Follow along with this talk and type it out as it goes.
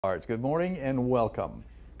Good morning and welcome.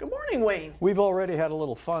 Good morning, Wayne. We've already had a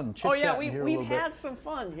little fun chit-chatting Oh here yeah, we've had some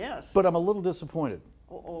fun, yes. But I'm a little disappointed.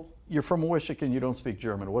 Uh-oh. You're from Wishick and you don't speak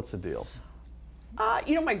German. What's the deal?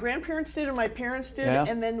 You know, my grandparents did and my parents did, Yeah.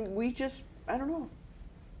 and then we just, I don't know.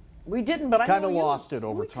 We didn't, but I kind know of you. lost it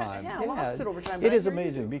over time. Yeah, lost it over time. It is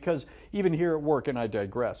amazing because even here at work, and I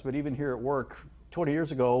digress, but even here at work, 20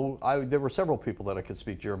 years ago, there were several people that I could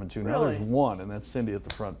speak German to. Now Really? there's one, and that's Cindy at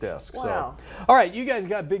the front desk. Wow. So, all right, you guys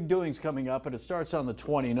got big doings coming up, and it starts on the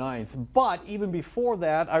 29th. But even before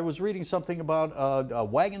that, I was reading something about a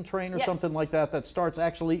wagon train or Yes. something like that that starts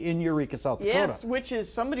actually in Eureka, South Dakota. Yes, which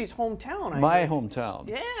is somebody's hometown. My heard. hometown.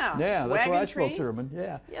 Yeah. Yeah, that's Wagon where I spoke train? German.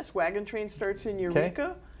 Yeah. Yes, wagon train starts in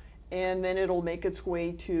Eureka, and then it'll make its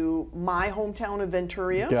way to my hometown of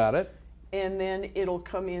Venturia. Got it. And then it'll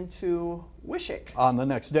come into Wishick. On the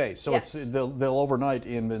next day. So Yes. they'll overnight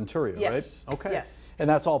in Venturia, Yes. right? Okay. Yes. And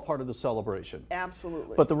that's all part of the celebration.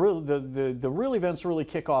 Absolutely. But the real events really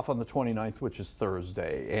kick off on the 29th, which is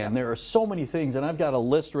Thursday. And there are so many things, and I've got a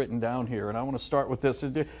list written down here, and I want to start with this.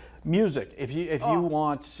 Music. If you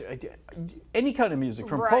want any kind of music,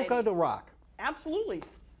 from polka to rock. Absolutely.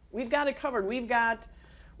 We've got it covered. We've got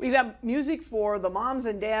music for the moms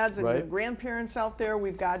and dads and the grandparents out there.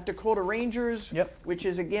 We've got Dakota Rangers, which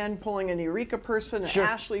is again pulling an Eureka person, an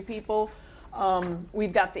Ashley people.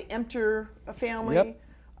 We've got the Emter family,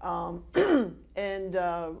 and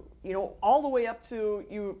you know, all the way up to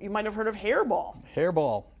you might have heard of Hairball.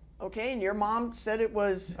 Hairball. Okay, and your mom said it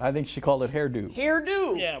was. I think she called it hairdo.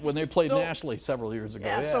 Hairdo. Yeah, when they played nationally several years ago.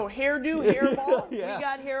 Yeah, so hairdo, hairball. We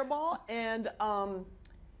got Hairball, and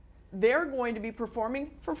they're going to be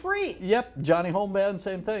performing for free. Yep, Johnny Home Band,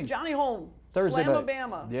 same thing. Johnny Home, Thursday night.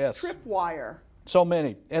 Slamabama, Yes. Tripwire. So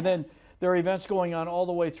many. And then there are events going on all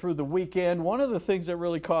the way through the weekend. One of the things that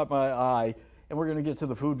really caught my eye, and we're going to get to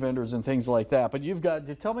the food vendors and things like that, but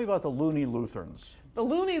tell me about the Looney Lutherans. The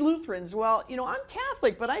Looney Lutherans, well, you know, I'm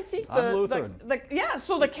Catholic, but I think I'm Lutheran.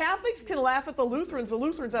 So the Catholics can laugh at the Lutherans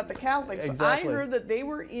at the Catholics. Exactly. I heard that they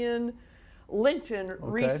were in Linton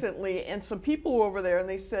recently, and some people were over there, and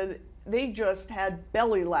they said they just had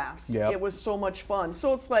belly laughs. Yep. It was so much fun.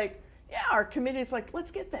 So it's like, yeah, our committee is like,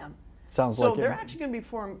 let's get them. Sounds like they're actually going to be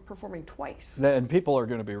performing twice. And people are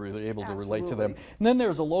going to be really able to relate to them. And then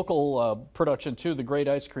there's a local production too, the Great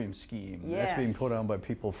Ice Cream Scheme. Yes. That's being put on by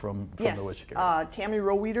people from the Wishick area. Tammy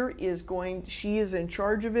Roweeder she is in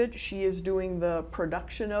charge of it. She is doing the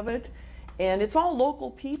production of it. And it's all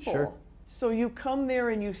local people. Sure. So you come there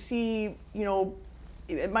and you see, you know,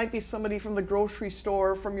 it might be somebody from the grocery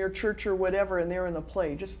store, from your church or whatever, and they're in the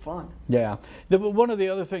play. Just fun. Yeah. One of the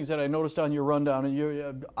other things that I noticed on your rundown,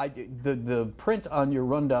 and the print on your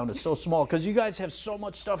rundown is so small because you guys have so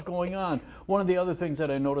much stuff going on. One of the other things that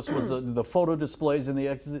I noticed was the photo displays and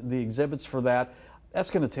the exhibits for that. That's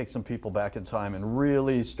going to take some people back in time and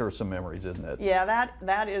really stir some memories, isn't it? Yeah,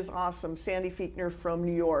 that is awesome. Sandy Fiechner from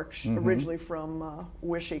New York, originally from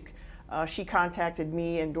Wishick. She contacted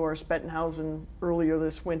me and Doris Bettenhausen earlier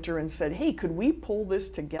this winter and said, hey, could we pull this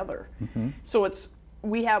together? So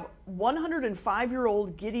we have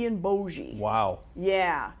 105-year-old Gideon Bogie. Wow.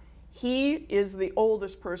 Yeah. He is the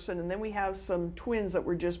oldest person, and then we have some twins that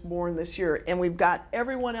were just born this year, and we've got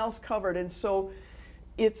everyone else covered. And so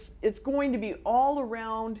it's going to be all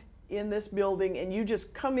around in this building, and you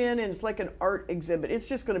just come in and it's like an art exhibit. It's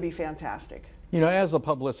just going to be fantastic. You know, as the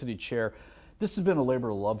publicity chair, this has been a labor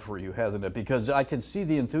of love for you, hasn't it? Because I can see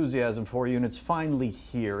the enthusiasm for you, and it's finally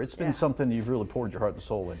here. It's been something you've really poured your heart and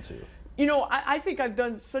soul into. You know, I think I've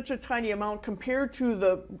done such a tiny amount compared to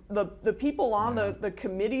the people on the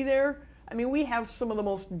committee there. I mean, we have some of the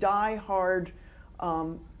most die-hard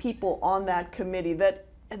people on that committee that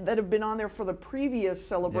have been on there for the previous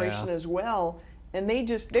celebration as well. And they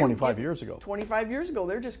just 25 years ago. 25 years ago,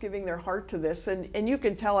 they're just giving their heart to this, and you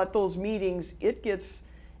can tell at those meetings it gets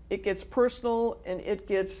personal, and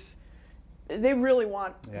they really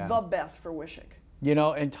want the best for Wishick. You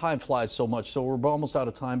know, and time flies so much, so we're almost out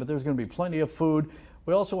of time, but there's going to be plenty of food.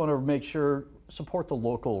 We also want to make sure, support the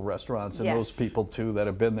local restaurants and those people too that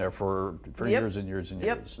have been there for years and years and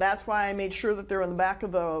years. Yep, that's why I made sure that they're in the back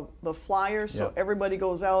of the flyers, so everybody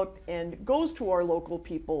goes out and goes to our local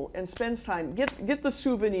people and spends time. Get the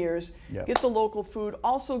souvenirs, get the local food,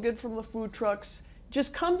 also get from the food trucks.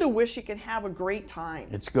 Just come to Wishick and have a great time.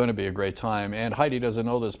 It's going to be a great time. And Heidi doesn't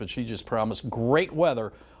know this, but she just promised great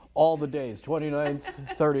weather all the days, 29th,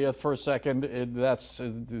 30th, 1st, 2nd. That's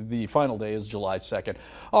the final day is July 2nd.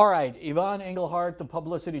 All right, Yvonne Engelhardt, the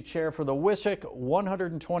publicity chair for the Wishick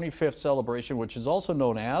 125th celebration, which is also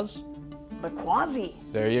known as the Quasi.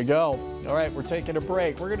 There you go. All right, we're taking a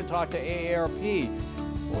break. We're going to talk to AARP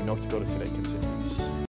when North Dakota Today continues.